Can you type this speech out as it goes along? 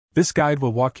This guide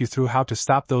will walk you through how to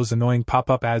stop those annoying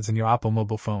pop-up ads in your Oppo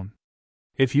mobile phone.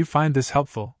 If you find this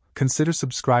helpful, consider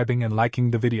subscribing and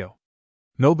liking the video.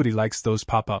 Nobody likes those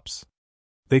pop-ups.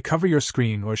 They cover your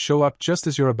screen or show up just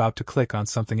as you're about to click on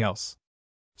something else.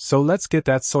 So let's get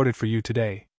that sorted for you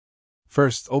today.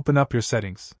 First, open up your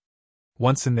settings.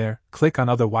 Once in there, click on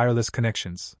Other Wireless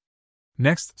Connections.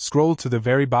 Next, scroll to the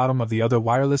very bottom of the Other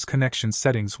Wireless Connections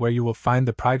settings where you will find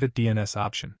the Private DNS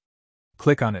option.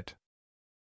 Click on it.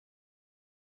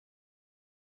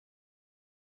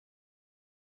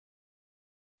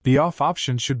 The Off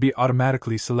option should be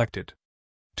automatically selected.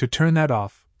 To turn that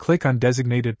off, click on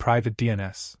Designated Private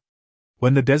DNS.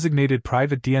 When the Designated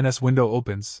Private DNS window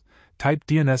opens, type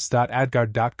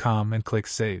dns.adguard.com and click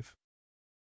Save.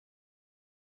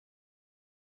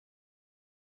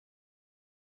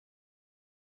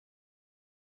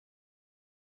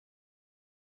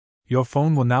 Your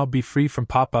phone will now be free from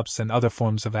pop-ups and other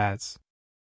forms of ads.